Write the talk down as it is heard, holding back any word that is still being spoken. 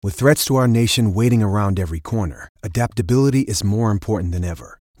With threats to our nation waiting around every corner, adaptability is more important than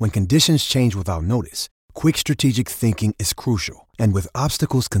ever. When conditions change without notice, quick strategic thinking is crucial. And with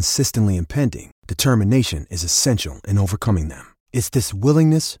obstacles consistently impending, determination is essential in overcoming them. It's this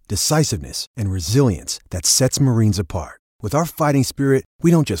willingness, decisiveness, and resilience that sets Marines apart. With our fighting spirit, we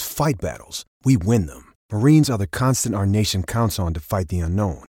don't just fight battles, we win them. Marines are the constant our nation counts on to fight the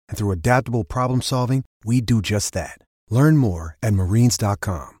unknown. And through adaptable problem solving, we do just that. Learn more at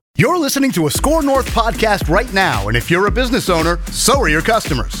marines.com. You're listening to a Score North podcast right now, and if you're a business owner, so are your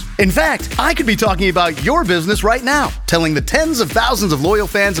customers. In fact, I could be talking about your business right now, telling the tens of thousands of loyal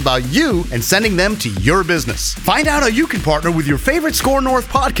fans about you and sending them to your business. Find out how you can partner with your favorite Score North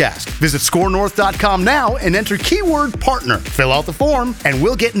podcast. Visit scorenorth.com now and enter keyword partner. Fill out the form, and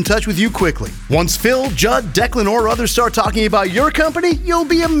we'll get in touch with you quickly. Once Phil, Judd, Declan, or others start talking about your company, you'll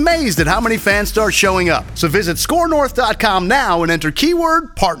be amazed at how many fans start showing up. So visit scorenorth.com now and enter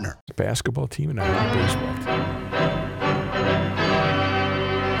keyword partner. Basketball team and our baseball team.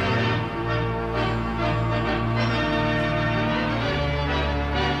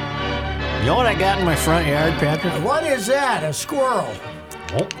 You know what I got in my front yard, Patrick? What is that? A squirrel?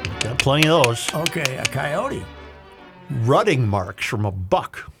 Oh, got plenty of those. Okay, a coyote. Rutting marks from a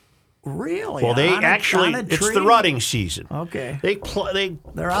buck. Really? Well, they on it's the tree? rutting season. Okay. They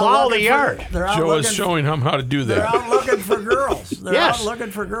They're out plow the looking yard. Joe is showing him how to do They're that. out looking for girls. They're Yes. out looking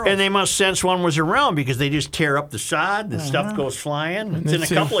for girls. And they must sense one was around because they just tear up the sod and stuff goes flying. It's in a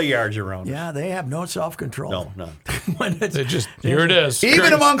couple of yards around. Yeah, they have no self-control. No, none. When it's, They just here it is.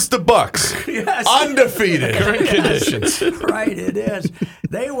 Even amongst the Bucks, yes, undefeated. Current conditions. right, it is.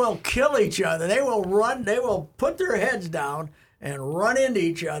 They will kill each other. They will run. They will put their heads down and run into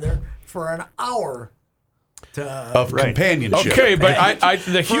each other for an hour Of companionship. Okay, but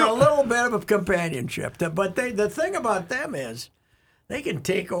for a little bit of a companionship. But the thing about them is they can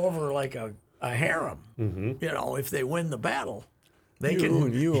take over like a harem. Mm-hmm. You know, if they win the battle. They You can,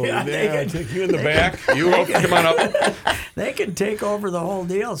 and you over yeah, there. they I can- take you in the back. You up, come on up. They can take over the whole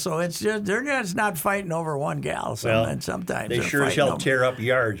deal. So it's just they're just not fighting over one gal. And sometimes They they're sure as fighting hell over- tear up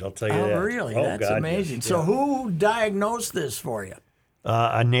yards, I'll tell you that. Oh, really? Oh, That's God, amazing. yes. So Yeah. who diagnosed this for you?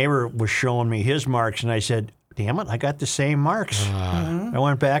 A neighbor was showing me his marks, and I said, damn it, I got the same marks. I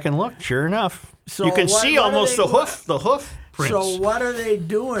went back and looked. Sure enough. So you can what- see what are almost they- the hoof prints. So what are they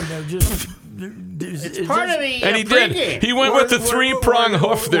doing? They're just. it's part of the And he pregame. did. He went with the three-prong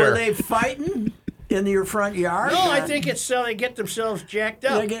hoof Were there. they fighting in your front yard? No, I think it's they get themselves jacked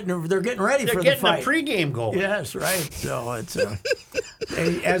up. they're getting ready They're for getting the fight. a pregame going. Yes, right. So it's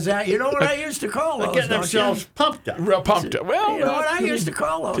as that. You know what I used to call They're those? getting don't themselves pumped up. Real pumped up. Well, You know what I used to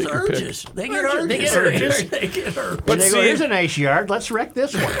call those? Take your pick. Urges. They get Urges. urges. They get urges. They get urges. But They see, go, here's a nice yard. Let's wreck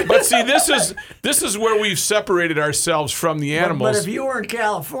this one. but see, this is where we've separated ourselves from the animals. But if you were in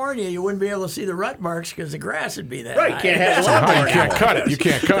California, you wouldn't be able to see the rut marks because the grass would be that Right, high. can't have Oh, lawnmower. you can't cut it. You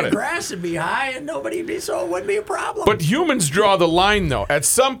can't cut The it. grass would be high and nobody'd be, so it wouldn't be a problem. But humans draw the line, though. At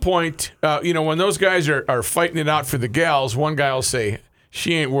some point, when those guys are fighting it out for the gals, one guy will say,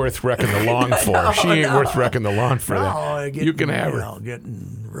 she ain't worth wrecking the lawn for. She ain't worth wrecking the lawn for that. You can have her.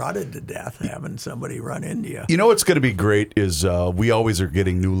 Getting rutted to death, having somebody run into you. You know what's going to be great is we always are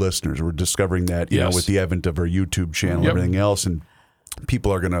getting new listeners. We're discovering that, you know, Yes. with the advent of our YouTube channel and Yep. everything else. And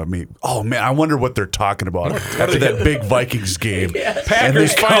people are going to meet, oh, man, I wonder what they're talking about after that big Vikings game. And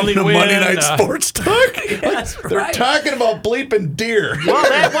Packers they come finally to win. Monday Night Sports Talk. That's They're right. talking about bleeping deer. Well,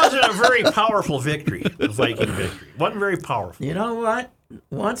 that wasn't a very powerful victory, the Viking victory. Wasn't very powerful. You know what?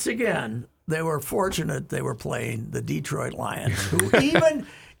 Once again, they were fortunate they were playing the Detroit Lions, who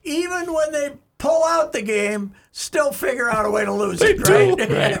even when they pull out the game, still figure out a way to lose it. do.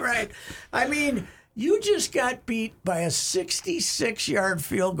 Right? Right. I mean, you just got beat by a 66-yard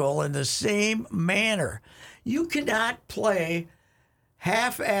field goal in the same manner. You cannot play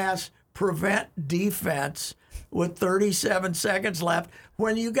half-ass prevent defense with 37 seconds left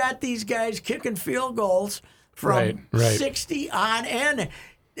when you got these guys kicking field goals from Right. 60 on end.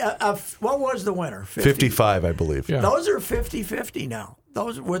 What was the winner? 55, I believe. Yeah. Those are 50-50 now.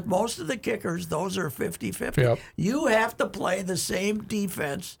 Those with most of the kickers, those are 50-50. Yep. You have to play the same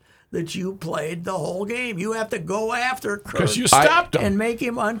defense that you played the whole game. You have to go after Kirk Because you stopped them. and make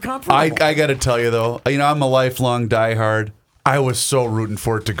him uncomfortable. I got to tell you, though, I'm a lifelong diehard. I was so rooting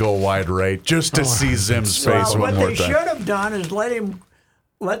for it to go wide right just to see Zim's face Well, one what more they time. should have done is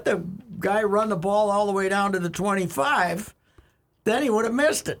let the guy run the ball all the way down to the 25 then he would have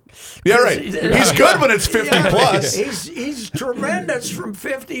missed it. Yeah, right. He's good when it's 50 plus. He's tremendous from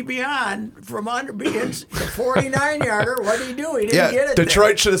 50 beyond, from under being the 49-yarder. What did he do? He didn't get it.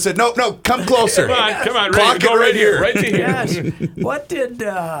 Detroit should have said, no, come closer. Come on, Clock go it right here. Right to here. Yes. What did?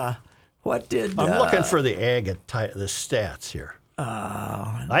 I'm looking for the the stats here.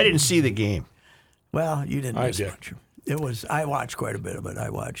 I didn't see the game. Well, you didn't I miss did. much. I watched quite a bit of it. I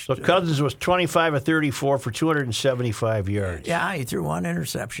watched. So Cousins was 25 of 34 for 275 yards. Yeah, he threw one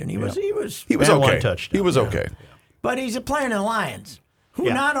interception. He was, He was And okay. one touchdown. He was okay. but he's playing the Lions, who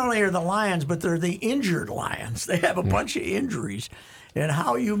Yeah. not only are the Lions, but they're the injured Lions. They have a bunch of injuries, and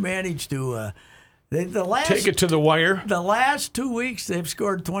how you manage to the last Take it to the wire. the last 2 weeks they've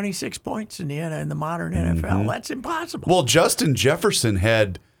scored 26 points in the modern NFL. That's impossible. Well, Justin Jefferson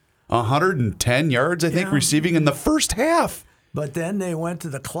had 110 yards, I think, Yeah. receiving in the first half. But then they went to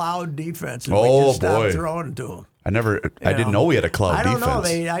the cloud defense and we Oh, just stopped boy. throwing to him. I didn't know we had a cloud I don't defense.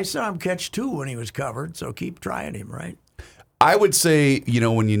 know. I saw him catch 2 when he was covered, so keep trying him, right? I would say,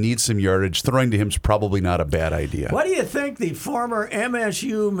 when you need some yardage, throwing to him is probably not a bad idea. What do you think the former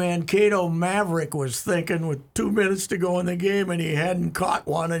MSU Mankato Maverick was thinking with 2 minutes to go in the game and he hadn't caught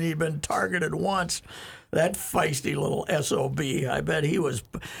one and he'd been targeted once? That feisty little SOB. I bet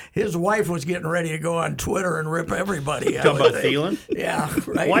his wife was getting ready to go on Twitter and rip everybody out. Talking about Thielen? Yeah,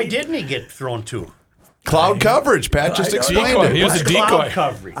 right. Why didn't he get thrown to? Cloud coverage. Pat just I don't explained know. it. He was a Cloud decoy.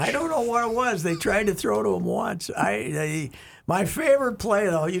 coverage. I don't know what it was. They tried to throw to him once. My favorite play,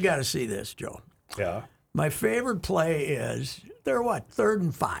 though, you got to see this, Joe. Yeah. My favorite play is they're 3rd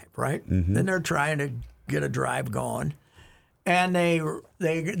and 5, right? Then they're trying to get a drive going, and they're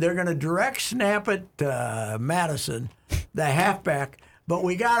going to direct snap it to Madison, the halfback. But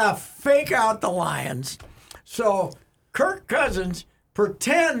we got to fake out the Lions, so Kirk Cousins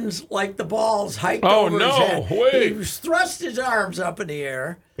pretends like the ball's hiked over his head. Wait. He thrusts his arms up in the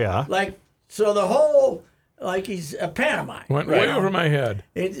air, Yeah. so the whole. Like he's a pantomime. Went way over my head.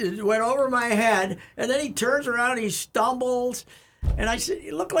 It went over my head, and then he turns around, he stumbles, and I said,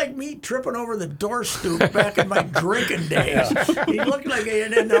 "You look like me tripping over the door stoop back in my drinking days." He looked like,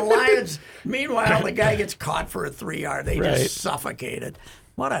 and then the Lions. Meanwhile, the guy gets caught for a 3-yard. They Right. just suffocated.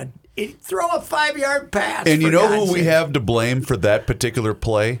 Throw a 5-yard pass. And you for know God's who we sake. have to blame for that particular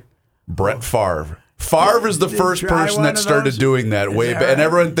play? Brett Favre. Favre is the Did first try person one that of started those? doing that Is way that back. And right?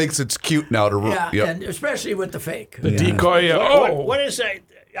 everyone thinks it's cute now to Yeah, yep. and especially with the fake. The decoy. What is that?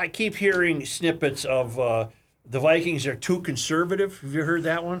 I keep hearing snippets of the Vikings are too conservative. Have you heard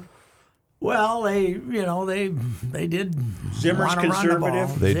that one? Well, they did. Zimmer's wanna run the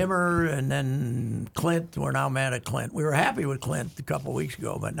conservative. ball. Zimmer and then Clint. We're now mad at Clint. We were happy with Clint a couple weeks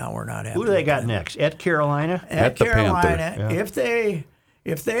ago, but now we're not happy. Who do they with got Clint. next? At Carolina? At the Carolina, Panther.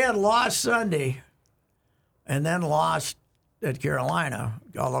 if they had lost Sunday and then lost at Carolina,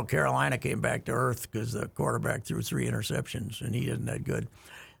 although Carolina came back to earth because the quarterback threw 3 interceptions and he isn't that good.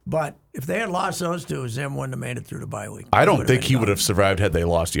 But if they had lost those 2, Zim wouldn't have made it through the bye week. I don't think he would have survived had they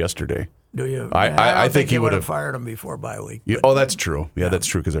lost yesterday. Do you? I don't think he would would have have fired him before bye week. Yeah, oh, that's true. Yeah, that's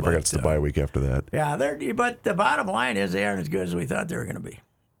true because I forgot it's the bye week after that. Yeah, but the bottom line is they aren't as good as we thought they were going to be.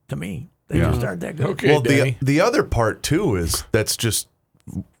 To me, they just aren't that good. Okay, Well, Danny. the other part too is that's just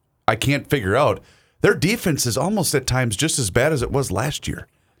I can't figure out. Their defense is almost at times just as bad as it was last year.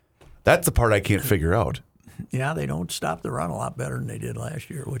 That's the part I can't figure out. Yeah, they don't stop the run a lot better than they did last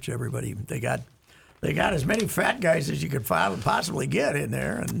year, which they got as many fat guys as you could possibly get in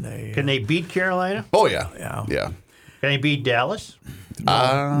there, and they Can they beat Carolina? Oh yeah, Yeah. yeah. Can they beat Dallas?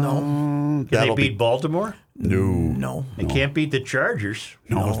 no, Can they beat Baltimore? no, They can't beat the Chargers.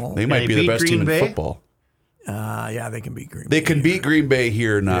 No, they Can might they be the beat best team Green in Bay? football. yeah, they can beat Green. They Bay. can beat Green Bay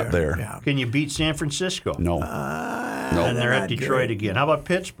here, not there. Yeah, Can you beat San Francisco? No, And they're at not Detroit good. again. How about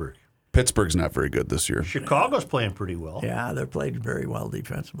Pittsburgh? Pittsburgh's not very good this year. Chicago's playing pretty well. yeah, they played very well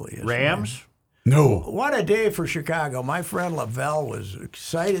defensively. yesterday. Rams? No, What a day for Chicago! My friend Lavelle was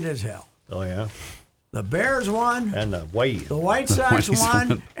excited as hell. Oh, yeah. The Bears won. And the White. The White Sox White Sox won,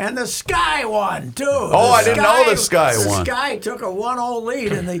 won. and the Sky won too. Oh, I didn't know the Sky won. The Sky took a 1-0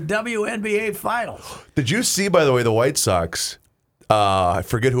 lead in the WNBA Finals. Did you see, by the way, the White Sox? I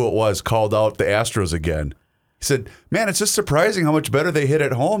forget who it was, called out the Astros again. He said, "Man, it's just surprising how much better they hit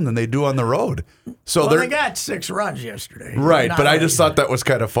at home than they do on the road." So Well, they they're got 6 runs yesterday. right, Not but I really. just thought that was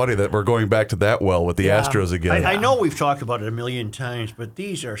kind of funny that we're going back to that well with the Astros again. I know we've talked about it a million times, but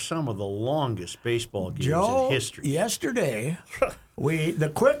these are some of the longest baseball games Joe, in history. yesterday,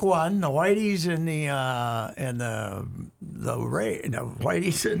 the quick one, the Whiteys and the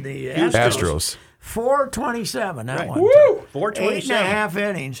Whiteys and the Astros. 427. That Right. one. Woo! 427. 8.5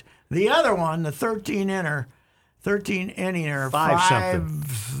 innings. The other one, the 13-inner, 13 inninger,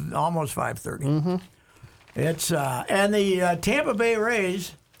 almost 530. Mm-hmm. It's and the Tampa Bay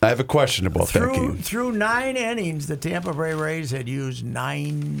Rays. I have a question about that game. Through 9 innings, the Tampa Bay Rays had used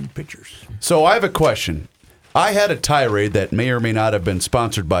 9 pitchers. So I have a question. I had a tirade that may or may not have been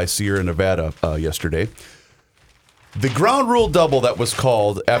sponsored by Sierra Nevada yesterday. The ground rule double that was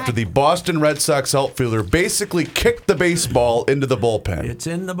called after the Boston Red Sox outfielder basically kicked the baseball into the bullpen. It's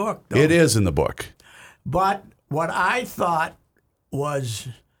in the book, though. It is in the book. But what I thought was,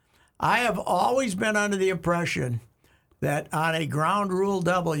 I have always been under the impression that on a ground rule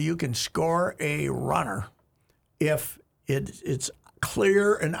double, you can score a runner if it's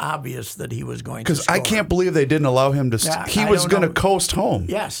clear and obvious that he was going to score. Because I can't believe they didn't allow him to. Yeah, he I was don't going to know. coast home.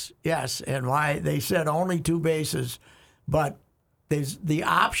 Yes, and why they said only 2 bases, but the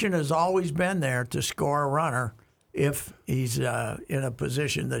option has always been there to score a runner if he's in a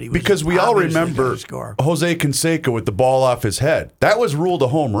position that he was. Because we all obviously remember gonna score. Jose Canseco with the ball off his head. That was ruled a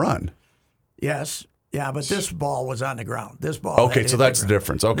home run. Yes. Yeah, but this ball was on the ground. This ball. Okay, had so hit that's the ground.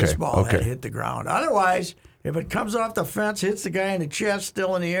 difference. Okay, This ball okay. had hit the ground. Otherwise, if it comes off the fence, hits the guy in the chest,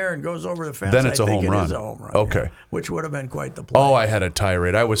 still in the air, and goes over the fence, Then it's I a think home it run. is a home run. Okay. yeah, which would have been quite the play. Oh, I had a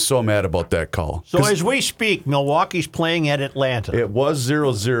tirade. I was so mad about that call. So as we speak, Milwaukee's playing at Atlanta. It was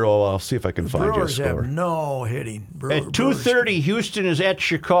 0-0. I'll see if I can find Brewers your score. have no hitting. At 2:30, Houston is at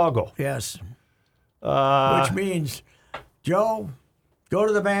Chicago. Yes. Which means, Joe, go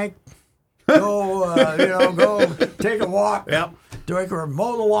to the bank. Go, go take a walk. Yep.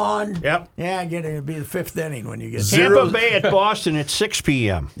 Mow the lawn. Yep. Yeah, it'll be the 5th inning when you get Tampa Bay at Boston at 6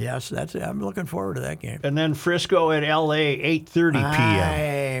 p.m. Yes, that's it. I'm looking forward to that game. And then Frisco at L.A. 8:30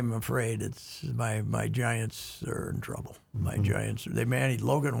 p.m. I'm afraid it's my Giants are in trouble. My Giants, they managed.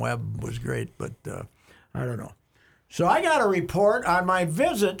 Logan Webb was great, but I don't know. So I got a report on my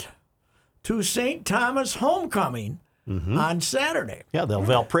visit to St. Thomas Homecoming on Saturday. Yeah, they'll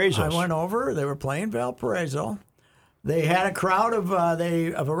Valparaiso. I went over. They were playing Valparaiso. They had a crowd of, they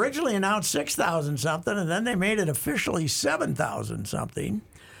have originally announced 6,000 something, and then they made it officially 7,000 something,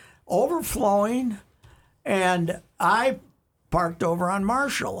 overflowing. And I parked over on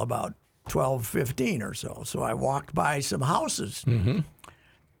Marshall about 12:15 or so. So I walked by some houses, and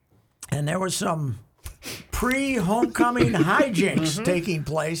there was some pre-homecoming hijinks taking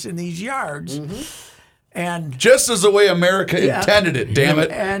place in these yards. And Just as the way America intended it, damn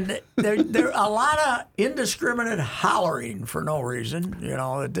it. and there a lot of indiscriminate hollering for no reason. You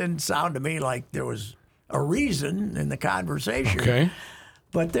know, it didn't sound to me like there was a reason in the conversation. Okay.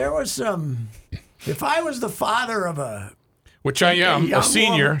 But there was some. If I was the father of Which I am, young a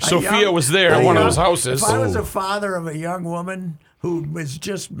senior. woman- a Sophia young- was there a in one of young- those houses. If I was a father of a young woman who was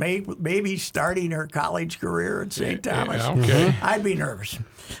just maybe starting her college career at St. Thomas, okay. I'd be nervous.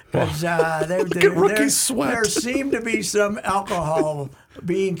 Because rookie sweat. there seemed to be some alcohol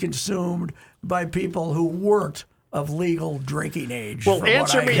being consumed by people who weren't of legal drinking age. Well, from what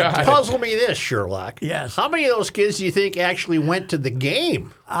answer I me, heard. puzzle me this, Sherlock. Yes. How many of those kids do you think actually went to the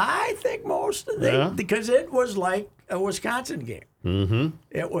game? I think most of them, because it was like a Wisconsin game. Mm-hmm.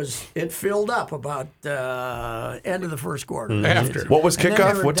 It filled up about end of the first quarter. After. What was And then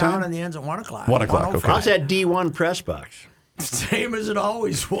kickoff? they were What down time? in the ends at 1 o'clock. 1 o'clock, 1:05. okay. How's that D1 press box? Same as it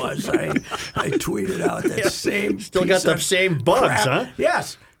always was. I tweeted out that same. Still got piece the of same bugs, crap. huh?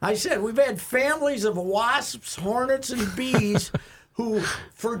 Yes, I said we've had families of wasps, hornets, and bees who,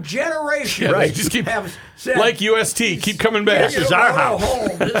 for generations, Right, just keep- have said, Like UST, keep coming back. "This is our house."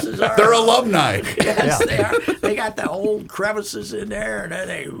 Home. This is our They're house." alumni. Yes, they are. They got the old crevices in there, and then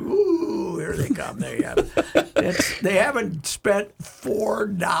here they come. They haven't spent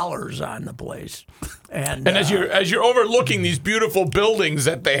 $4 on the place, and And as you're overlooking these beautiful buildings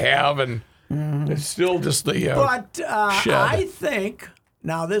that they have, and it's still just the But shed. I think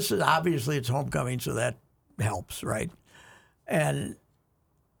now this is obviously it's homecoming, so that helps, right? And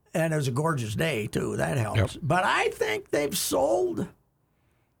it was a gorgeous day too. That helps. Yep. But I think they've sold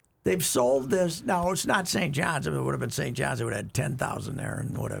this. Now it's not St. John's. If it would have been St. John's, it would have had 10,000 there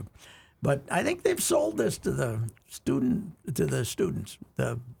and would have. But I think they've sold this to the students.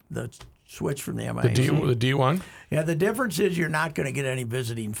 The switch from the MIAC. the D1. Yeah, the difference is you're not going to get any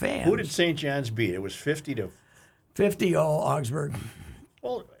visiting fans. Who did St. John's beat? It was 50 to. 50 Augsburg.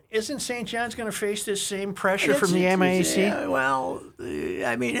 Well, isn't St. John's going to face this same pressure from the MIAC? Yeah, well,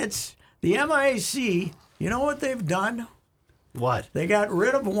 I mean, it's the MIAC. You know what they've done? What? They got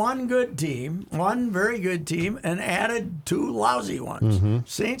rid of one very good team, and added 2 lousy ones.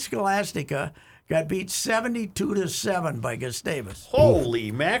 St. Scholastica got beat 72-7 by Gustavus.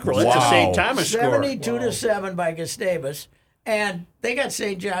 Holy mackerel! That's a Wow. St. Thomas score. 72-7 by Gustavus. And they got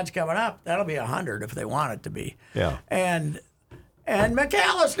St. John's coming up. That'll be 100 if they want it to be. Yeah. And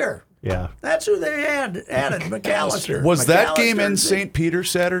McAllister. Yeah. That's who they added, McAllister. Was that game McAllister, in St. Peter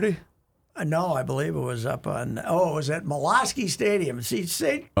Saturday? No, I believe it was up on. It was at Molosky Stadium. See,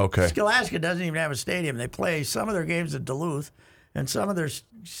 Okay. Scholastica doesn't even have a stadium. They play some of their games at Duluth, and some of their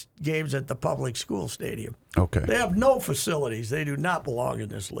games at the public school stadium. Okay. They have no facilities. They do not belong in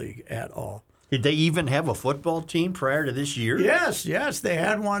this league at all. Did they even have a football team prior to this year? Yes. They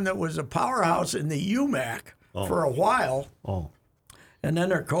had one that was a powerhouse in the UMAC for a while. Oh. And then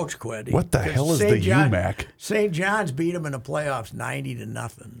their coach quit. What the hell is the UMAC? St. John's beat them in the playoffs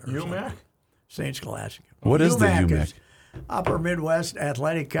 90-0. UMAC? St. Scholastica. What is the UMAC? Is Upper Midwest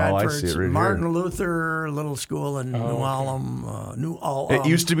Athletic I see Conference. it right Martin here. Luther Little School in New Ulm. It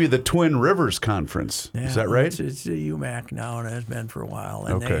used to be the Twin Rivers Conference. Is that right? It's the UMAC now, and it has been for a while.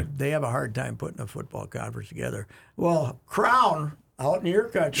 And Okay. they have a hard time putting a football conference together. Well, Crown out in your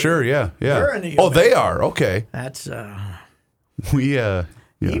country. Sure, yeah. They're in the Oh, UMAC. they are. Okay. That's We yeah.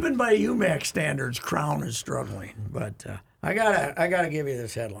 even by UMAC standards, Crown is struggling. But I gotta give you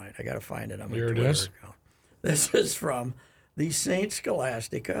this headline. I gotta find it on my Here it Twitter is. account. This is from the St.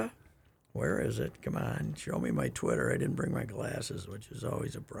 Scholastica. Where is it? Come on, show me my Twitter. I didn't bring my glasses, which is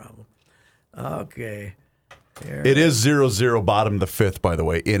always a problem. Okay. Here. It is 0-0 bottom of the fifth, by the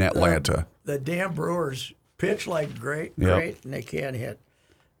way, in Atlanta. The damn Brewers pitch like great, Yep. and they can't hit.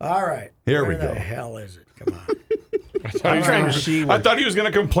 All right. Here Where we go. the hell is it? Come on. I thought he was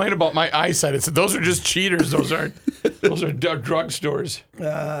going to complain about my eyesight. I said, those are just cheaters. Those are drug stores.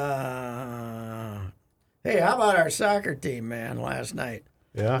 Hey, how about our soccer team, man? Last night,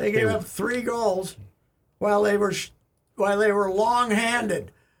 Yeah. they gave up 3 goals while they were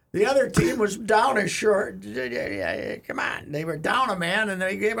long-handed. The other team was down a short. Come on, they were down a man, and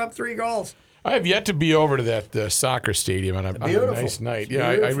they gave up 3 goals. I have yet to be over to that soccer stadium on a nice night. It's Yeah,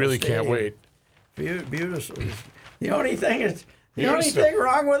 I beautiful really can't stadium. wait. Beautiful. The only thing is. The Here's only the- thing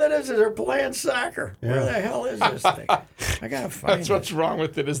wrong with it is they're playing soccer. Where the hell is this thing? I gotta find That's it. what's wrong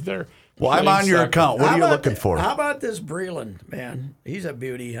with it. Is there? Well, I'm on your account. What How are you about looking for? How about this Breland, man? He's a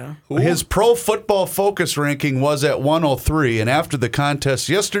beauty, huh? His Pro Football Focus ranking was at 103, and after the contest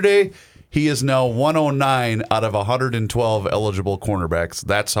yesterday, he is now 109 out of 112 eligible cornerbacks.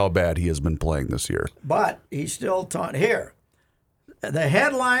 That's how bad he has been playing this year. But he's still taught here. The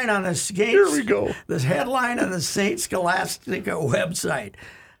headline on the Saints. Here we go. This headline on the St. Scholastica website: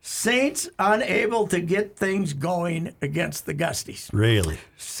 Saints unable to get things going against the Gusties. Really?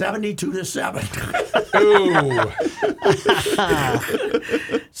 72-7. Ooh.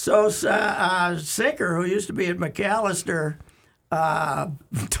 So Sinker, who used to be at McAllister,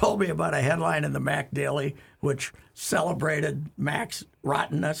 told me about a headline in the Mac Daily, which celebrated Mac's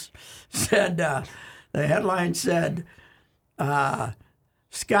rottenness. Said the headline said,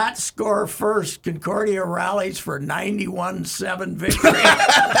 Scott score first, Concordia rallies for 91-7 victory.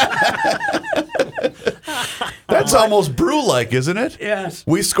 That's almost Brew-like, isn't it? Yes.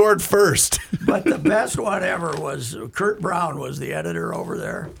 We scored first. But the best one ever was Kurt Brown was the editor over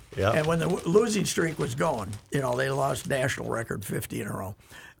there. Yeah. And when the losing streak was going, they lost national record 50 in a row.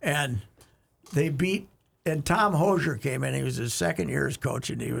 And they beat, and Tom Hosier came in. He was his second year as coach,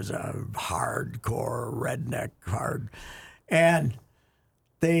 and he was a hardcore redneck hard. And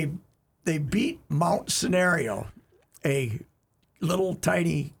they beat Mount Scenario, a little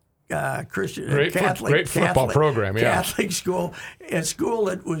tiny Christian Great football program, yeah. Catholic school, a school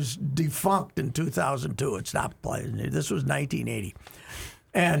that was defunct in 2002. It stopped playing. This was 1980,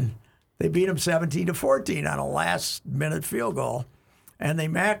 and they beat them 17-14 on a last-minute field goal. And the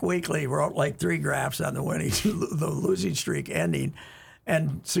Mac Weekly wrote like 3 graphs on the losing streak ending,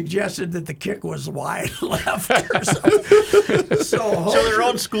 and suggested that the kick was wide left or something. So their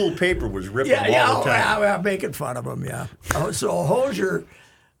own school paper was ripping them all the time. yeah, making fun of him, yeah. So Hosier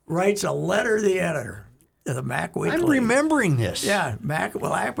writes a letter to the editor of the Mac Weekly. I'm remembering this. Yeah, Mac,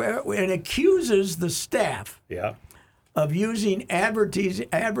 and accuses the staff Yeah. of using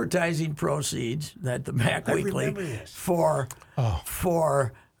advertising proceeds that the Mac Weekly remember this. for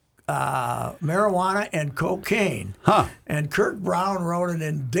marijuana and cocaine. Huh. And Kirk Brown wrote an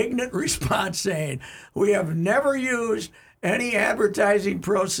indignant response saying, "We have never used any advertising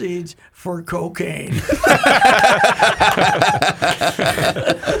proceeds for cocaine."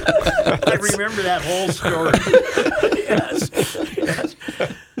 I remember that whole story. Yes.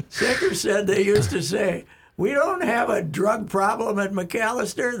 Sinker said they used to say, We don't have a drug problem at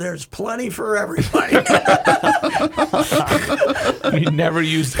McAllister. There's plenty for everybody. We never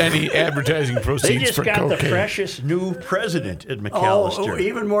used any advertising They proceeds just for got the cocaine. precious new president at McAllister. Oh,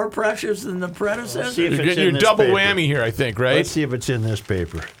 even more precious than the See predecessor? if You're it's getting in your this double paper. whammy here, I think, right? Let's see if it's in this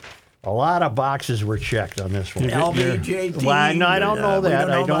paper. A lot of boxes were checked on this one. LBJT. Well, no, I don't know we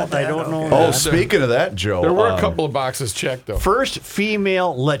that. I about that. don't know Okay. that. Oh, speaking of that, Joe. There were a couple of boxes checked, though. First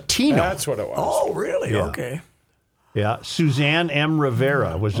female Latino. That's what it was. Oh, really? Yeah. Okay. Yeah, Suzanne M.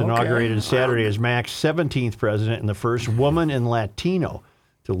 Rivera was inaugurated Saturday as Mac's 17th president and the first woman and Latino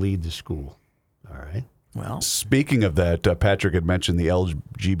to lead the school. All right. Well, Speaking of that, Patrick had mentioned the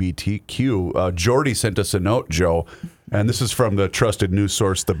LGBTQ. Jordy sent us a note, Joe, and this is from the trusted news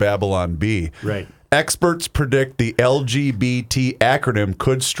source, the Babylon Bee. Right. Experts predict the LGBT acronym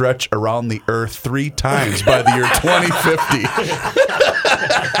could stretch around the Earth 3 times by the year 2050.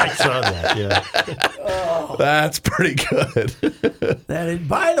 I saw that, yeah. That's pretty good. that is,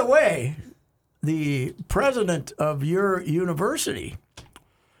 by the way, the president of your university,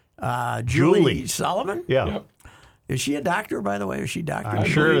 Julie Sullivan, Yeah. Yep. is she a doctor, by the way? Is she doctor? I'm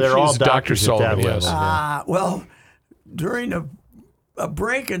sure they're all she's Dr. doctors at that Sullivan, level. yes. yeah. Well, during a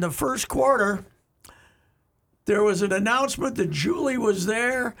break in the first quarter, there was an announcement that Julie was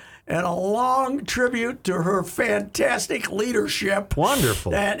there and a long tribute to her fantastic leadership.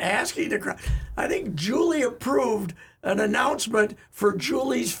 Wonderful. And asking the crowd. I think Julie approved an announcement for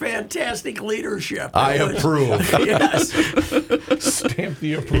Julie's fantastic leadership. I It was- approve. Yes. Stamp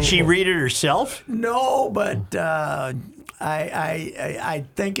the approval. Did she read it herself? No, but I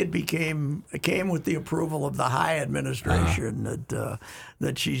think it came with the approval of the High administration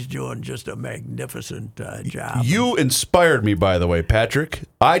that she's doing just a magnificent job. You inspired me, by the way, Patrick.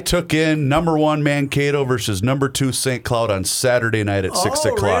 I took in #1 Mankato versus #2 St. Cloud on Saturday night at 6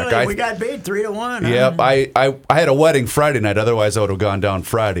 o'clock. Really? We got beat 3-1. Yep, I had a wedding Friday night. Otherwise, I would have gone down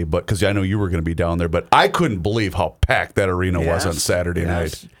Friday, but because I know you were going to be down there. But I couldn't believe how packed that arena was on Saturday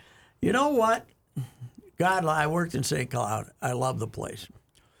night. You know what? God, I worked in St. Cloud. I love the place,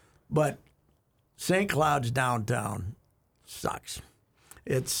 but St. Cloud's downtown sucks.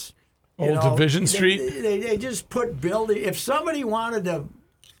 It's Old Division Street? They just put building. If somebody wanted to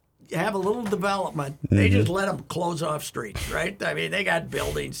have a little development, they just let them close off streets, right? I mean, they got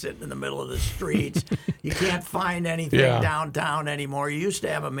buildings sitting in the middle of the streets. You can't find anything downtown anymore. You used to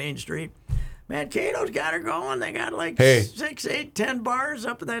have a main street. Mankato's got her going. They got like 6, 8, 10 bars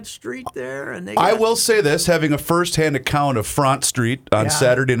up that street there. And I will say this, having a first-hand account of Front Street on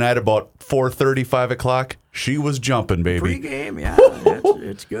Saturday night about 4:30, 5 o'clock, she was jumping, baby. Pre-game, yeah,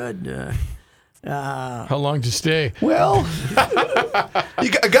 it's good. How long did you stay? Well,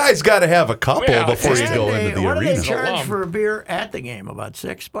 a guy's got to have a couple before you go into the what do arena. they charge for a beer at the game? About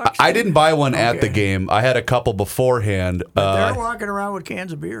 $6? I didn't buy one at the game. I had a couple beforehand. But they're walking around with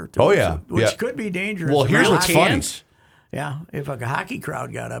cans of beer, too. Oh, yeah. Which could be dangerous. Well, here's what's funny. Yeah, if a hockey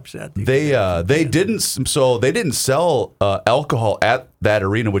crowd got upset. They didn't sell alcohol at that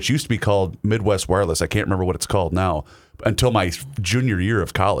arena, which used to be called Midwest Wireless. I can't remember what it's called now. Until my junior year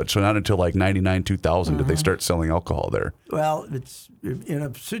of college, so not until like 99, 2000 did they start selling alcohol there. Well, it's in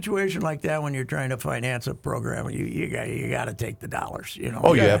a situation like that when you're trying to finance a program, you got to take the dollars. You know.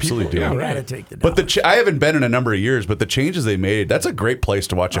 Oh, you absolutely do. You got to take the dollars. But I haven't been in a number of years, but the changes they made, that's a great place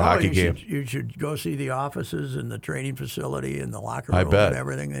to watch a hockey game. You should go see the offices and the training facility and the locker room I bet. and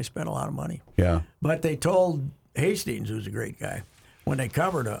everything. They spent a lot of money. Yeah. But they told Hastings, who's a great guy, when they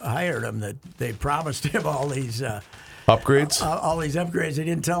hired him, that they promised him all these upgrades. All these upgrades. They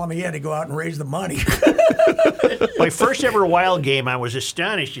didn't tell him he had to go out and raise the money. My first ever Wild game, I was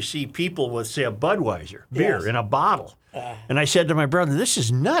astonished to see people with, say, a Budweiser beer in a bottle. And I said to my brother, this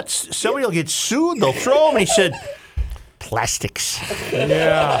is nuts. Somebody will get sued. They'll throw them. And he said, plastics.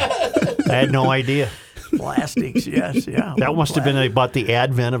 Yeah. I had no idea. Plastics, yes, yeah. That must have been about the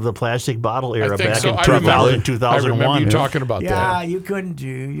advent of the plastic bottle era I think back so. in I 2000, remember 2001. you talking about Yeah, that. you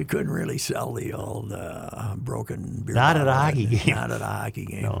couldn't really sell the old broken beer. Not at a bottle. hockey game. Not at a hockey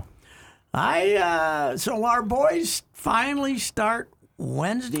game. No. So our boys finally start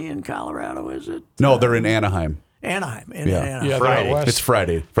Wednesday in Colorado, is it? No, they're in Anaheim. Anaheim. Yeah. Anaheim. Yeah, Friday. they're out west. It's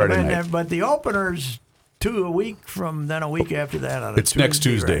Friday night. But the opener's a week after that. On a It's next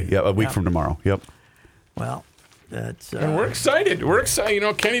Tuesday. right? Yeah, a week from tomorrow. Yep. Well, that's. And we're excited. We're excited. You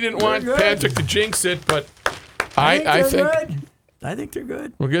know, Kenny didn't want good. Patrick to jinx it, but I I think they're think good. I think they're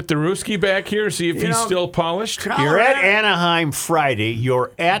good. we'll get the Ruski back here, see if he's still polished. You're at Anaheim Friday.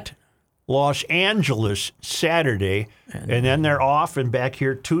 You're at Los Angeles Saturday. And then they're off and back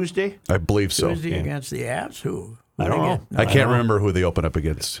here Tuesday. I believe so. Tuesday against the Avs. Who? I don't know. I can't remember who they open up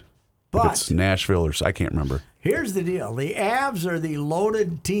against. But If it's Nashville or I can't remember. here's the deal: the Avs are the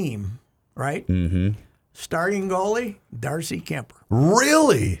loaded team, right? Mm-hmm. Starting goalie Darcy Kemper.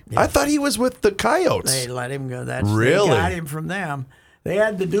 Really? I thought he was with the Coyotes. They let him go. Really? They got him from them. They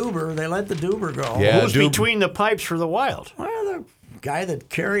had the Duber. They let the Duber go. Yeah, Who's between the pipes for the Wild? Well, the guy that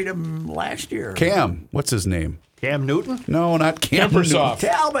carried him last year. Cam. What's his name? Cam Newton? No, not Cam. Campersoft.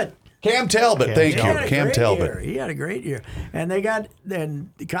 Talbot. Cam Talbot. Thank He you. had a Cam great Talbot. year. He had a great year. And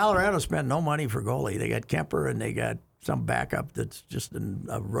Colorado spent no money for goalie. They got Kemper and they got some backup that's just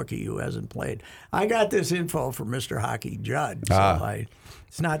a rookie who hasn't played. I got this info from Mr. Hockey Judd. So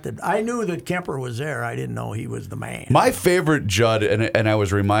it's not that I knew that Kemper was there. I didn't know he was the man. My favorite Judd, and I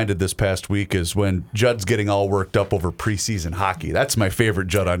was reminded this past week, is when Judd's getting all worked up over preseason hockey. That's my favorite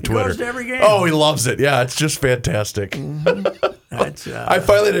Judd on Twitter. goes to every game. Oh, he loves it. Yeah, it's just fantastic. That's, I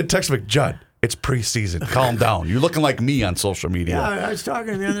finally did text him, Judd, it's preseason. Calm down. You're looking like me on social media. yeah, I was talking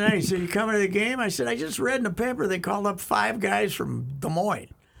to him the other night. He said, "You coming to the game?" I said, "I just read in the paper they called up 5 guys from Des Moines.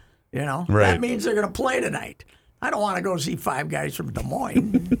 You know, Right. that means they're going to play tonight. I don't want to go see 5 guys from Des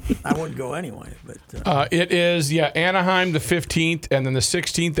Moines. I wouldn't go anyway. But It is, Anaheim the 15th, and then the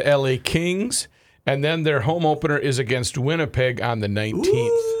 16th, the LA Kings. And then their home opener is against Winnipeg on the 19th.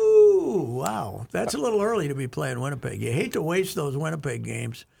 ooh, wow, that's a little early to be playing Winnipeg. You hate to waste those Winnipeg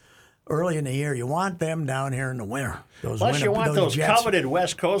games early in the year. You want them down here in the winter. Plus, you want those Jets. coveted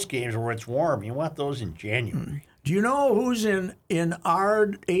West Coast games where it's warm. You want those in January. Do you know who's in our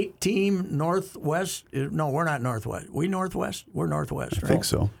 8-team Northwest? No, we're not Northwest. We Northwest? We're Northwest, right? I think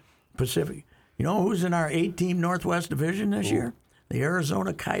so. Pacific. You know who's in our 8-team Northwest division this year? The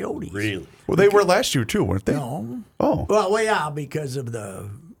Arizona Coyotes. Really? Well, they were last year too, weren't they? No. Oh. Well, yeah, because of the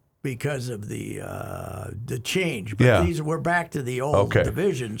change. But Yeah. we're back to the old Okay.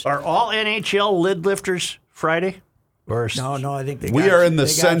 divisions. Are all NHL lid lifters Friday? Or No, I think We are in the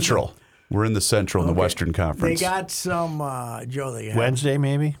Central. We're in the Central in the Western They Conference. got some Joe. Wednesday,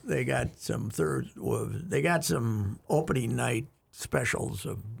 maybe? They got some They got some opening night specials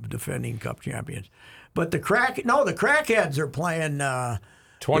of defending Cup champions. But the Crackheads are playing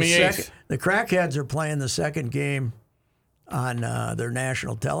 28th. The Crackheads are playing the second game on their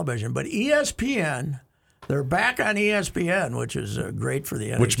national television. But ESPN, they're back on ESPN, which is great for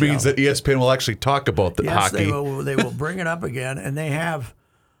the NHL. Which means that ESPN will actually talk about the yes, hockey. they will bring it up again, and they have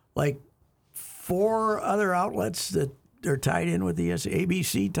like 4 other outlets that are tied in with the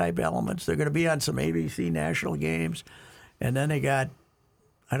ABC type elements. They're going to be on some ABC national games, and then they got,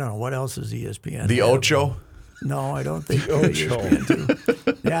 I don't know what else is ESPN. The Ocho? No, I don't think ESPN too.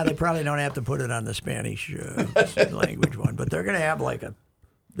 Yeah, they probably don't have to put it on the Spanish language one, but they're going to have like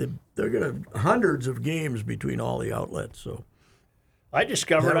they're going to hundreds of games between all the outlets. So I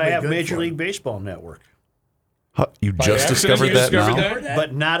discovered That'll I be have good Major for League Baseball Network, Huh, you By just accident, discovered you that discovered now? that?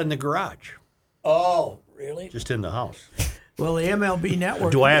 but not in the garage, oh, really? just in the house. Well, the MLB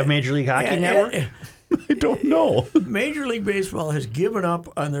Network. Do I have Major League Hockey Network? I don't know. Major League Baseball has given up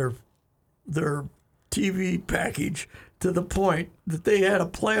on their TV package to the point that they had a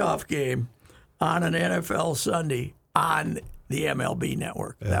playoff game on an NFL Sunday on the MLB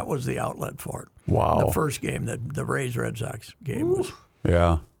Network. Yeah. That was the outlet for it. Wow. The first game, the Rays-Red Sox game was.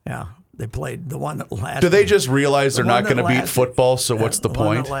 Yeah. Yeah, they played the one that lasted. Do they just realize they're the not one going to that beat lasted- football, so what's the one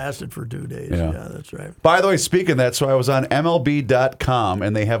point? that lasted for 2 days. Yeah. Yeah, that's right. By the way, speaking of that, so I was on MLB.com,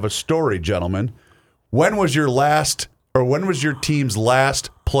 and they have a story, gentlemen. When was your team's last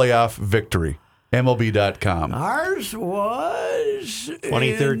playoff victory? MLB.com. Ours was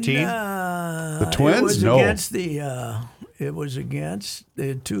 2013? The Twins? It was No. against it was against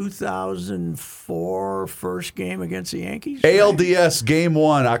the 2004 first game against the Yankees. ALDS Game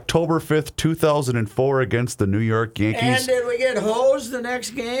 1, October 5th, 2004, against the New York And Yankees. did we get hosed the next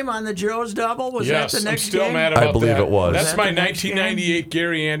game on the Joe's double? Was Yes, that the next I'm still game? mad about I believe that. it was. That's Was that my the next game? 1998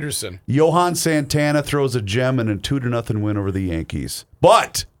 Gary Anderson. Johan Santana throws a gem in a 2-0 win over the Yankees.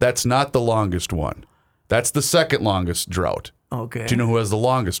 But that's not the longest one. That's the second longest drought. Okay. Do you know who has the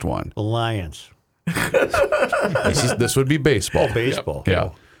longest one? The Lions. This would be baseball. Baseball. Yeah.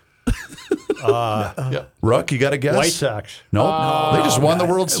 Ruck, you got a guess? White Sox. No, they just won the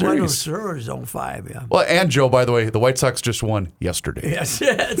World It was Series. 05, yeah. Well, and Joe, by the way, the White Sox just won yesterday. Yes,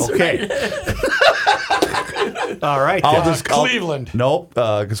 that's Okay. right. All right. I'll then. just Cleveland. Nope,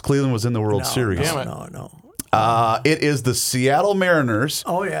 because Cleveland was in the World Series. Damn it. No. It is the Seattle Mariners.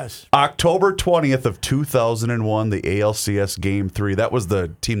 Oh, yes. October 20th of 2001, the ALCS Game 3. That was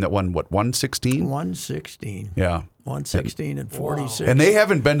the team that won, what, 116? 116. Yeah. 116 and 46. And they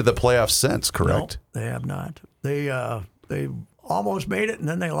haven't been to the playoffs since, correct? No, they have not. They almost made it, and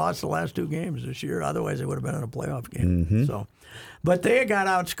then they lost the last 2 games this year. Otherwise, they would have been in a playoff game. So, but they got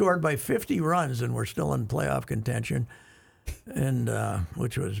outscored by 50 runs and were still in playoff contention, and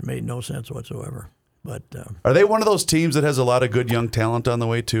which made no sense whatsoever. But Are they one of those teams that has a lot of good young talent on the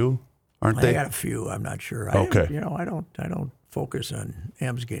way too? Aren't they they? got a few. I'm not sure. Okay. I don't focus on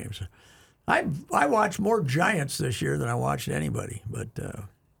M's games. I watched more Giants this year than I watched anybody, but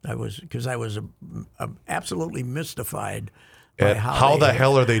I was absolutely mystified by How the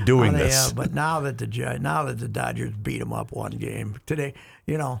hell are they doing this? But now that the Dodgers beat them up 1 game today,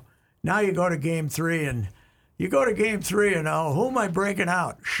 now you go to Game 3 and who am I breaking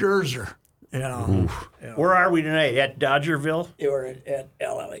out? Scherzer. Where are we tonight? At Dodgerville? They were at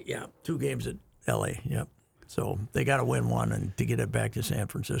LA. Yeah, 2 games at LA. Yep. So they got to win 1, and to get it back to San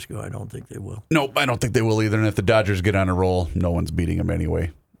Francisco, I don't think they will. Nope, I don't think they will either. And if the Dodgers get on a roll, no one's beating them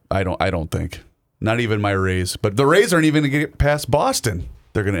anyway. I don't think. Not even my Rays. But the Rays aren't even going to get past Boston.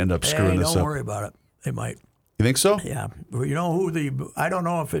 They're going to end up screwing this up. Don't worry about it. They might. You think so? Yeah. Well, I don't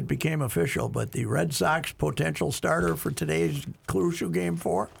know if it became official, but the Red Sox potential starter for today's crucial Game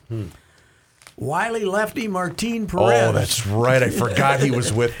 4, Wiley lefty Martin Perez. Oh, that's right. I forgot he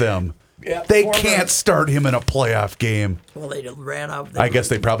was with them. Yeah, they can't start him in a playoff game. Well, they ran out. I guess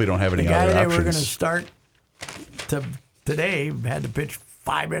they probably don't have any other options. The guy options. they were going to start today had to pitch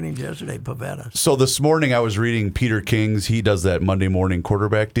 5 innings yesterday, Pavetta. So this morning I was reading Peter King's. He does that Monday morning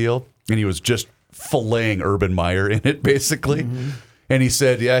quarterback deal, and he was just filleting Urban Meyer in it, basically. And he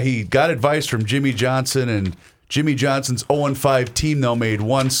said, he got advice from Jimmy Johnson, and Jimmy Johnson's 0-5 team, though, made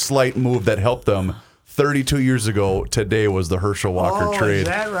one slight move that helped them 32 years ago. Today was the Herschel Walker trade. Is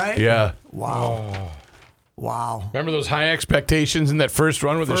that right? Yeah. Wow. Oh. Wow. Remember those high expectations in that first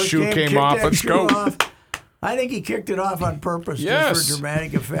run where the shoe came off? Let's go. I think he kicked it off on purpose just for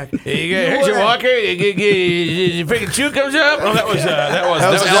dramatic effect. Herschel Walker, the freaking shoe comes up. Oh, that was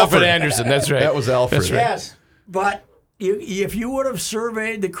Alfred Anderson. That's right. That was Alfred. That's right. Yes, but if you would have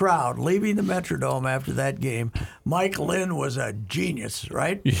surveyed the crowd leaving the Metrodome after that game, Mike Lynn was a genius,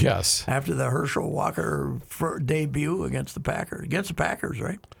 right? Yes. After the Herschel Walker debut against the Packers,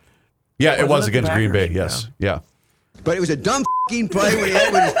 right? Yeah, it was against Packers? Green Bay. Yes. Yeah. But it was a dumb f***ing play when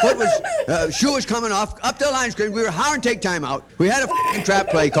his foot was, shoe was coming off, up the line screen. We were howling take timeout. We had a f***ing trap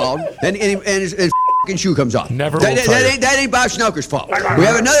play called, and his f***ing shoe comes off. Never that ain't Bob Schnelker's fault. We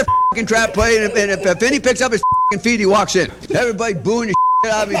have another f***ing trap play, and if Finney picks up his f***ing feet, he walks in. Everybody booing the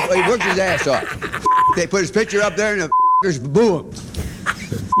shit out of him. He works his ass off. They put his picture up there, and the f***ers boo him.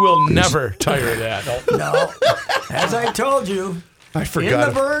 We'll never tire of that. No. As I told you, I forgot.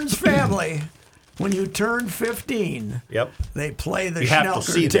 in the Burns family, when you turn 15, they play the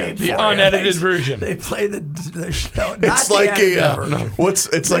Schnelker tape. The unedited version. They play the Schnelker. It's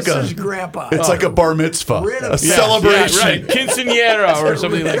like This is Grandpa. It's like a bar mitzvah, a celebration, right? Quinceañera or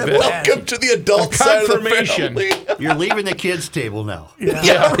something like that. Welcome to the adult side of the family. You're leaving the kids' table now.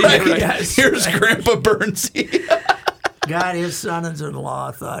 Yeah, right. Yes. Here's Grandpa Burns. God, his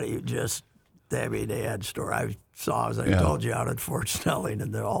sons-in-law thought he just. They had story. I saw, as I told you, out at Fort Snelling,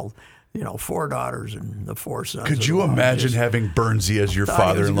 and they're all. 4 daughters and the 4 sons. Could you imagine having Burnsy as your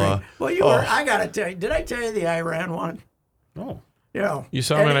father-in-law? Well, you were. I got to tell you. Did I tell you the Iran one? No. You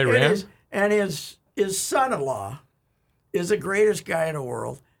saw him in Iran? And his son-in-law is the greatest guy in the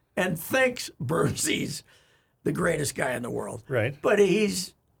world and thinks Burnsy's the greatest guy in the world. Right. But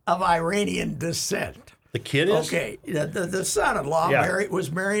he's of Iranian descent. The kid is? Okay. The son-in-law was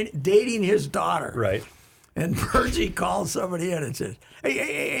dating his daughter. Right. And Burnsy called somebody in and said,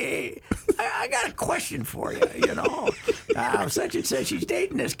 hey, I got a question for you, such and such, she's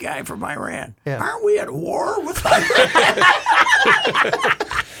dating this guy from Iran. Yeah. Aren't we at war with Iran?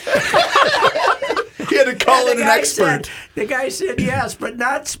 He had to call in an expert. The guy said yes, but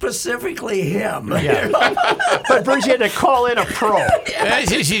not specifically him. Yeah. But Burnsy had to call in a pro.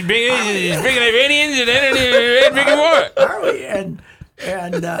 She's bringing Iranians and bringing war. Are we? And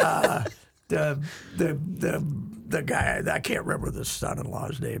the guy, I can't remember what the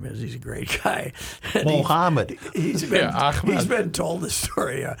son-in-law's name is. He's a great guy. And Mohammed. He's been told the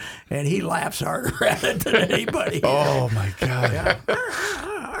story, and he laughs harder at it than anybody. Oh my God! Yeah.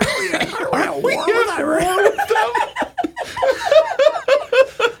 Are we at war with Iran?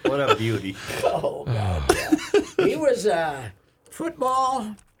 What a beauty! Oh God! Yeah. He was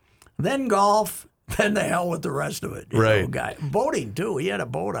football, then golf. Then the hell with the rest of it. Guy. Boating, too. He had a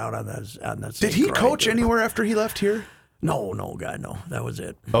boat out on the Did he coach anywhere after he left here? No, God, no. That was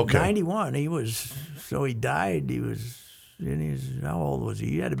it. Okay. 91. He died. He was how old was he?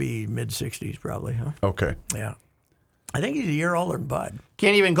 He had to be mid-60s probably, huh? Okay. Yeah. I think he's a year older than Bud.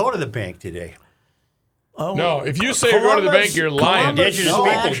 Can't even go to the bank today. No, if you say you're going to the bank, you're lying. Indigenous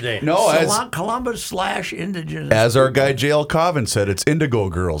Peoples Day. No, as Columbus / Indigenous. as our guy J.L. Coven said, it's Indigo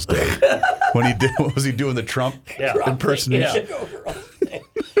Girls Day. When he did, what was he doing? The Trump impersonation.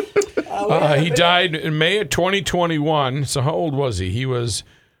 He died in May of 2021. So how old was he? He was,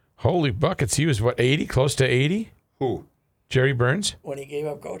 holy buckets, he was what, 80? Close to 80? Who? Jerry Burns? When he gave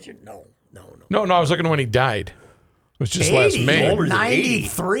up coaching? No. No, I was looking when he died. It was just last May. Older than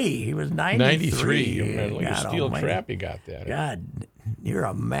 93. He was 93. 93. Like a God steel almighty. trap you got that. God, you're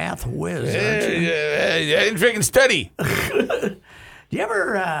a math whiz, aren't you? I didn't freaking study. Do you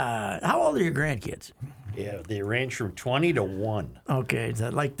ever, how old are your grandkids? Yeah, they range from 20 to 1. Okay, so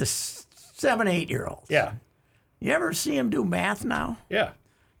like the 7, 8-year-olds. Yeah. You ever see them do math now? Yeah.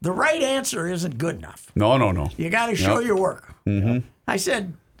 The right answer isn't good enough. No. You got to show your work. Mm-hmm.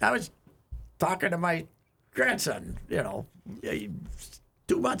 I was talking to my grandson, 2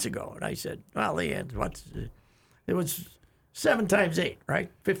 months ago, and I said, well, it was 7 times 8,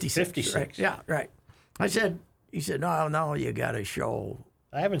 right? 56. 56. Right? Yeah, right. He said, no, you got to show.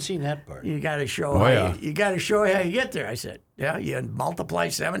 I haven't seen that part. You got to show. You got to show how you get there. I said, yeah, you multiply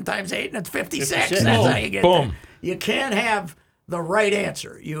 7 times 8, and it's 56. 56. That's how you get Boom. there. You can't have the right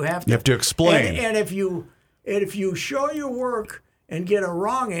answer. You have to explain. And if you show your work and get a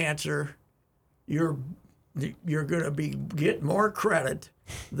wrong answer, you're going to get more credit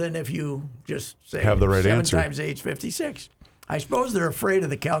than if you just say Have the right 7 answer. times 8 is 56. I suppose they're afraid of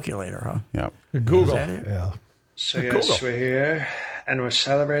the calculator, huh? Yeah. Google. Is that it? Yeah. So yes, we're here, and we're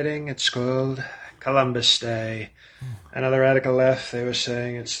celebrating. It's called Columbus Day. Another radical left, they were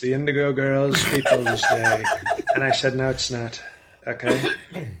saying it's the Indigo Girls Peoples Day. And I said, no, it's not. Okay?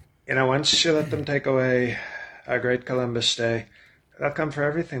 Once you let them take away our great Columbus Day, they'll come for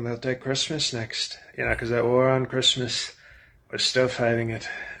everything. They'll take Christmas next. Because that war on Christmas, we're still fighting it.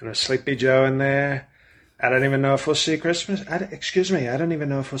 And with Sleepy Joe in there, I don't even know if we'll see Christmas. I don't even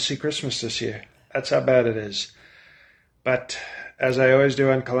know if we'll see Christmas this year. That's how bad it is. But as I always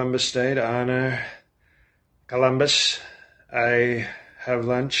do on Columbus Day, to honor Columbus, I have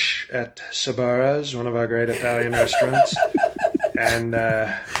lunch at Sabara's, one of our great Italian restaurants. And,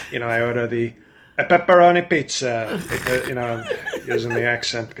 I order a pepperoni pizza, because, I'm using the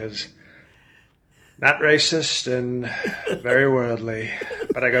accent because not racist and very worldly.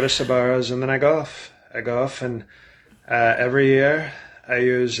 But I go to Sabara's and then I golf. And every year I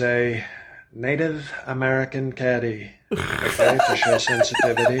use a Native American caddy, to show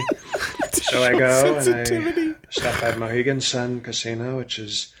sensitivity. So I go and I stop at Mohegan Sun Casino, which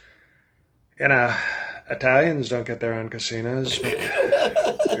is, Italians don't get their own casinos, but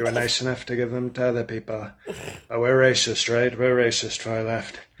we were nice enough to give them to other people. But we're racist, right? We're racist, far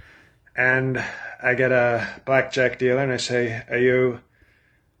left. And I get a blackjack dealer and I say, are you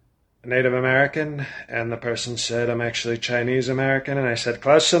Native American? And the person said, I'm actually Chinese American. And I said,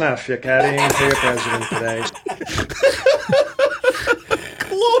 close enough. You're caddying for your president today.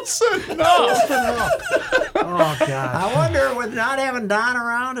 Close enough. Oh, God. I wonder, with not having Don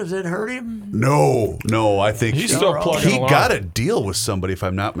around, does it hurt him? No, I think He's still plugging he along. got a deal with somebody, if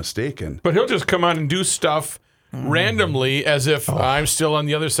I'm not mistaken. But he'll just come on and do stuff randomly as if I'm still on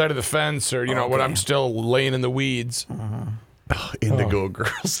the other side of the fence or, what I'm still laying in the weeds. Indigo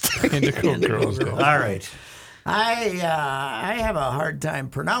Girls. Indigo Girls. All right. I have a hard time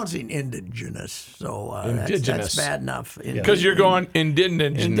pronouncing indigenous, so that's bad enough. Because you're going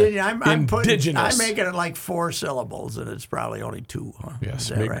indigenous. I'm indigenous. making it like 4 syllables, and it's probably only 2. Huh? Yes, Is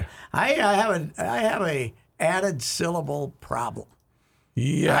that right? I have a added syllable problem.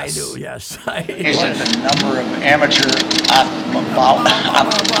 Yes. I do. Yes. Is it the number of amateur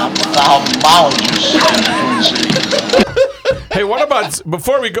ophthalmologists? Hey, what about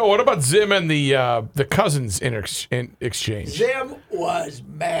Zim and the cousins in exchange? Zim was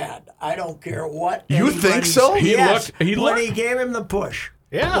mad. I don't care what. You think so? He looked. When he gave him the push.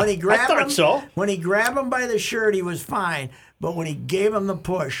 Yeah, when he grabbed I thought him, so. When he grabbed him by the shirt, he was fine. But when he gave him the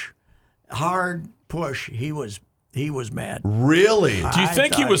push, hard push, he was mad. Really? Do you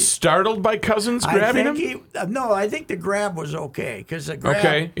think he was startled by cousins grabbing him? No, I think the grab was okay because the grab.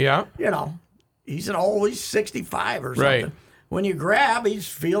 Okay, yeah. He's he's 65 or something. Right. When you grab, he's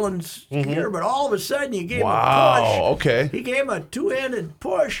feeling scared, but all of a sudden you gave him a push. Wow, okay. He gave him a 2-handed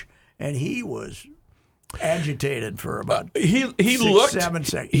push, and he was agitated for about he 6, looked 7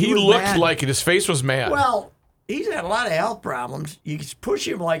 seconds. He was looked mad. like it. His face was mad. Well, he's had a lot of health problems. You push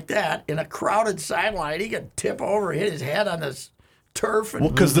him like that in a crowded sideline, he could tip over, hit his head on this turf, and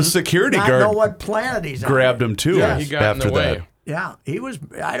Because the security not guard know what planet he's on. grabbed him too. he got after in the way. that. Yeah, he was.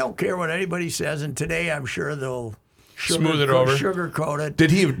 I don't care what anybody says, and today I'm sure they'll Smooth it over. Sugar-coat it.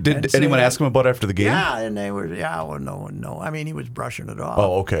 Did anyone ask him about it after the game? Yeah, and they were, well, no one know. I mean, he was brushing it off.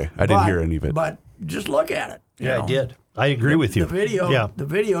 Oh, okay. I didn't hear any of it. But just look at it. Yeah, I did. I agree with you. The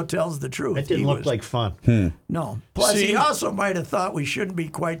video tells the truth. It didn't look like fun. No. Plus, he also might have thought we shouldn't be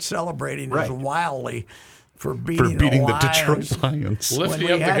quite celebrating as wildly for beating the Detroit Lions.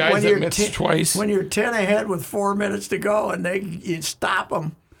 Lifting up the guys that missed twice. When you're 10 ahead with 4 minutes to go and you stop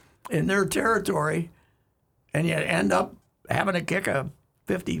them in their territory and you end up having to kick a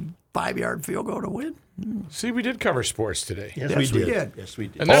 55-yard field goal to win. See, we did cover sports today. Yes, we did. Yes, we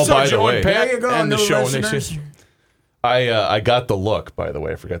did. And that's how by the Joe way, and Pat There you go, end the new show. listeners. I got the look, by the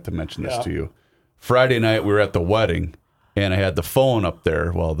way. I forgot to mention this to you. Friday night, we were at the wedding, and I had the phone up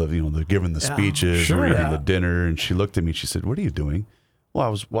there while they're giving the speeches, reading the dinner, and she looked at me and she said, "What are you doing?" Well, I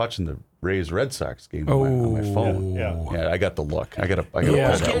was watching the Rays Red Sox game on my phone. Yeah, I got the look. I got to. Who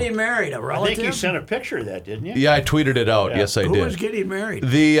was getting married? A I relative? think you sent a picture of that, didn't you? Yeah, I tweeted it out. Yes, I did. Who was getting married?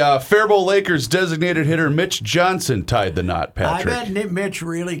 The Faribault Lakers designated hitter Mitch Johnson tied the knot, Patrick. I bet Mitch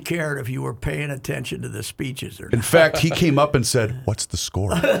really cared if you were paying attention to the speeches or not. In fact, he came up and said, "What's the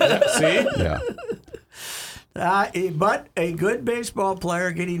score?" See? Yeah. But a good baseball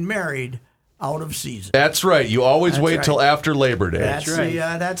player getting married out of season. That's right. You always wait right. till after Labor Day. That's right.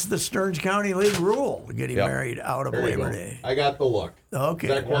 That's the Stearns County League rule, getting married out of Labor Day. I got the look. Okay.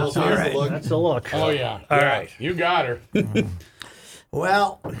 That qualifies All the right. look. That's the look. Oh, yeah. All right. You got her.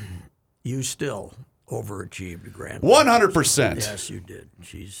 Well, you still overachieved, Grant. 100%. Yes, you did.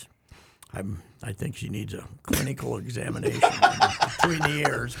 I think she needs a clinical examination between the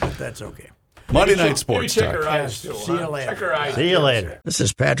ears, but that's okay. Monday Night Sports Maybe check her Talk. eyes, too. See you later. Check her eyes. See you later. This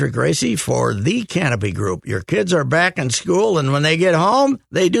is Patrick Racy for The Canopy Group. Your kids are back in school, and when they get home,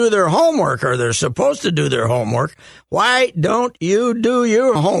 they do their homework, or they're supposed to do their homework. Why don't you do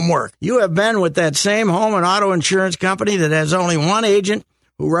your homework? You have been with that same home and auto insurance company that has only one agent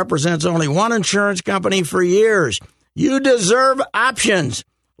who represents only one insurance company for years. You deserve options.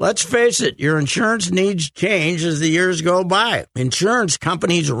 Let's face it, your insurance needs change as the years go by. Insurance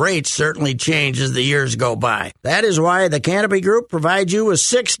companies' rates certainly change as the years go by. That is why the Canopy Group provides you with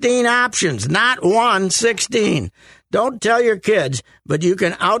 16 options, not 16. Don't tell your kids, but you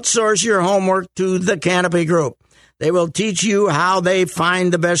can outsource your homework to the Canopy Group. They will teach you how they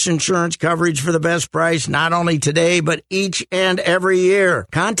find the best insurance coverage for the best price, not only today, but each and every year.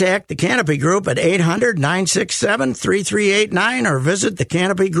 Contact the Canopy Group at 800-967-3389 or visit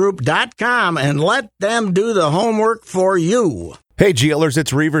thecanopygroup.com and let them do the homework for you. Hey, GLers,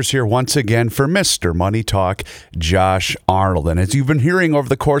 it's Reavers here once again for Mr. Money Talk, Josh Arnold. And as you've been hearing over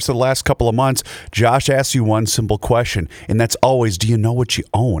the course of the last couple of months, Josh asks you one simple question, and that's always, do you know what you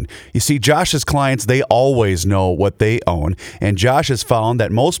own? You see, Josh's clients, they always know what they own, and Josh has found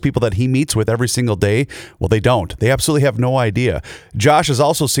that most people that he meets with every single day, well, they don't. They absolutely have no idea. Josh has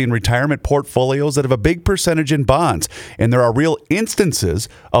also seen retirement portfolios that have a big percentage in bonds, and there are real instances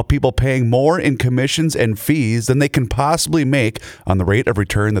of people paying more in commissions and fees than they can possibly make on the rate of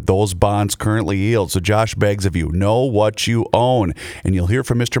return that those bonds currently yield. So Josh begs of you, know what you own. And you'll hear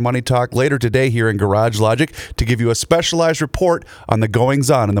from Mr. Money Talk later today here in Garage Logic to give you a specialized report on the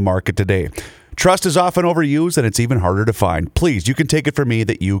goings-on in the market today. Trust is often overused, and it's even harder to find. Please, you can take it from me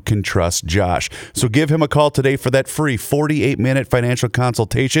that you can trust Josh. So give him a call today for that free 48-minute financial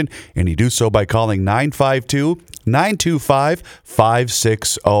consultation, and you do so by calling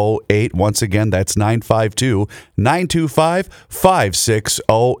 952-925-5608. Once again, that's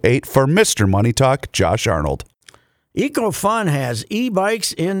 952-925-5608 for Mr. Money Talk, Josh Arnold. EcoFun has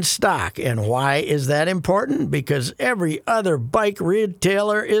e-bikes in stock. And why is that important? Because every other bike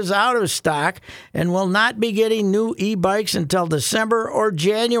retailer is out of stock and will not be getting new e-bikes until December or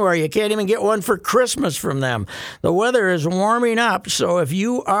January. You can't even get one for Christmas from them. The weather is warming up, so if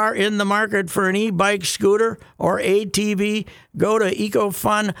you are in the market for an e-bike, scooter, or ATV, go to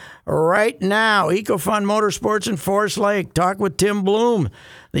EcoFun right now. EcoFun Motorsports in Forest Lake. Talk with Tim Bloom,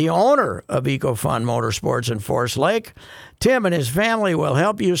 the owner of EcoFun Motorsports in Forest Lake. Tim and his family will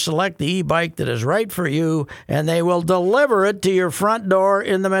help you select the e-bike that is right for you, and they will deliver it to your front door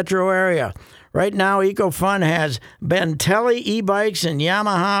in the metro area. Right now, EcoFun has Bentelli e-bikes and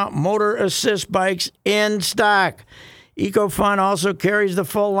Yamaha Motor Assist bikes in stock. EcoFun also carries the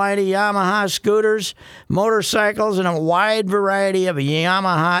full line of Yamaha scooters, motorcycles, and a wide variety of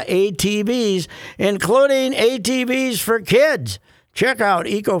Yamaha ATVs, including ATVs for kids. Check out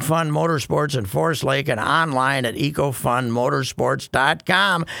EcoFun Motorsports in Forest Lake and online at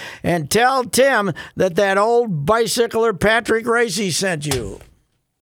ecofunmotorsports.com and tell Tim that old bicycler Patrick Racy sent you.